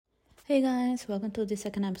Hey guys, welcome to the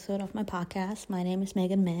second episode of my podcast. My name is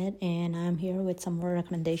Meghan Med, and I'm here with some more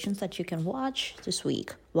recommendations that you can watch this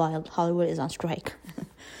week while Hollywood is on strike.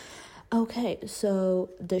 Okay, so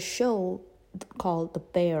the show called The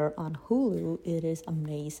Bear on Hulu, it is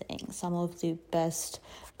amazing. Some of the best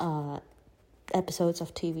episodes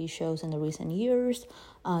of TV shows in the recent years.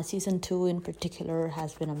 Season 2 in particular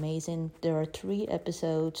has been amazing. There are 3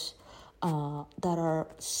 episodes that are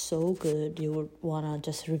so good you would want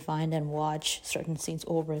to just rewind and watch certain scenes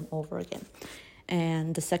over and over again.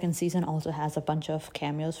 And the second season also has a bunch of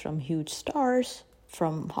cameos from huge stars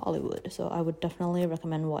from Hollywood, so I would definitely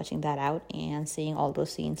recommend watching that out and seeing all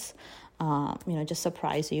those scenes just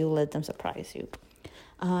surprise you, let them surprise you.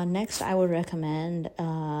 Next I would recommend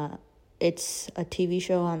it's a TV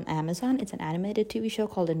show on Amazon. It's an animated TV show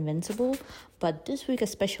called Invincible. But this week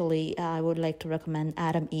especially, I would like to recommend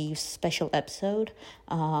Adam Eve's special episode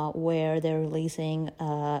where they're releasing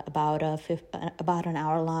about an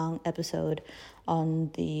hour-long episode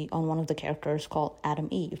on one of the characters called Adam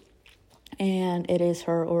Eve. And it is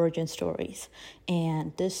her origin stories.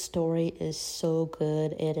 And this story is so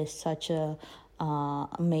good. It is such a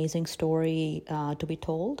amazing story to be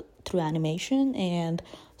told through animation, and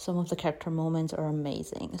some of the character moments are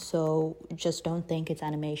amazing. So just don't think it's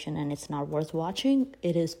animation and it's not worth watching.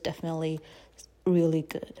 It is definitely really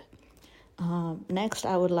good. Next,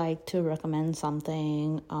 I would like to recommend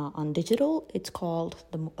something on digital. It's called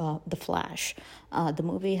The Flash. The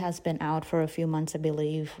movie has been out for a few months, I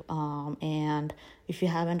believe, and if you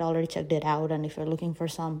haven't already checked it out, and if you're looking for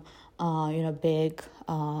some big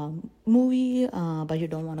movie, but you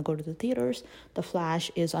don't want to go to the theaters, The Flash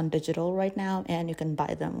is on digital right now, and you can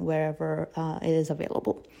buy them wherever it is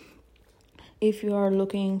available. If you are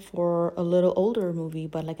looking for a little older movie,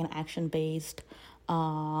 but like an action-based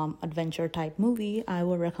adventure type movie, I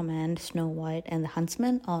would recommend Snow White and the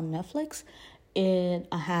Huntsman on Netflix. It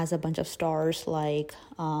has a bunch of stars like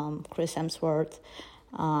Chris Hemsworth,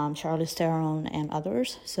 Charlize Theron, and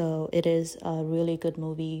others. So it is a really good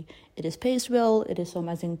movie. It is paced well. It is so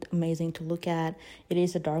amazing to look at. It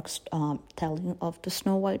is a dark telling of the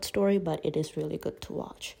Snow White story, but it is really good to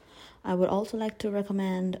watch. I would also like to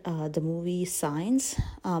recommend the movie Signs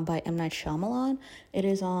by M. Night Shyamalan. It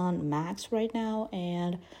is on Max right now,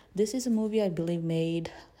 and this is a movie I believe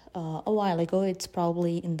made a while ago. It's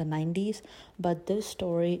probably in the 90s, but this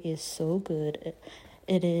story is so good.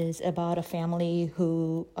 It is about a family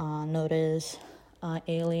who notice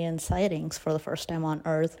alien sightings for the first time on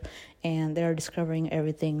Earth, and they're discovering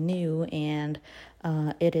everything new, and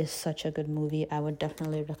it is such a good movie. I would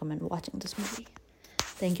definitely recommend watching this movie.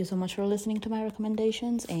 Thank you so much for listening to my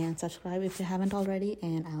recommendations, and subscribe if you haven't already,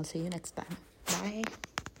 and I'll see you next time. Bye.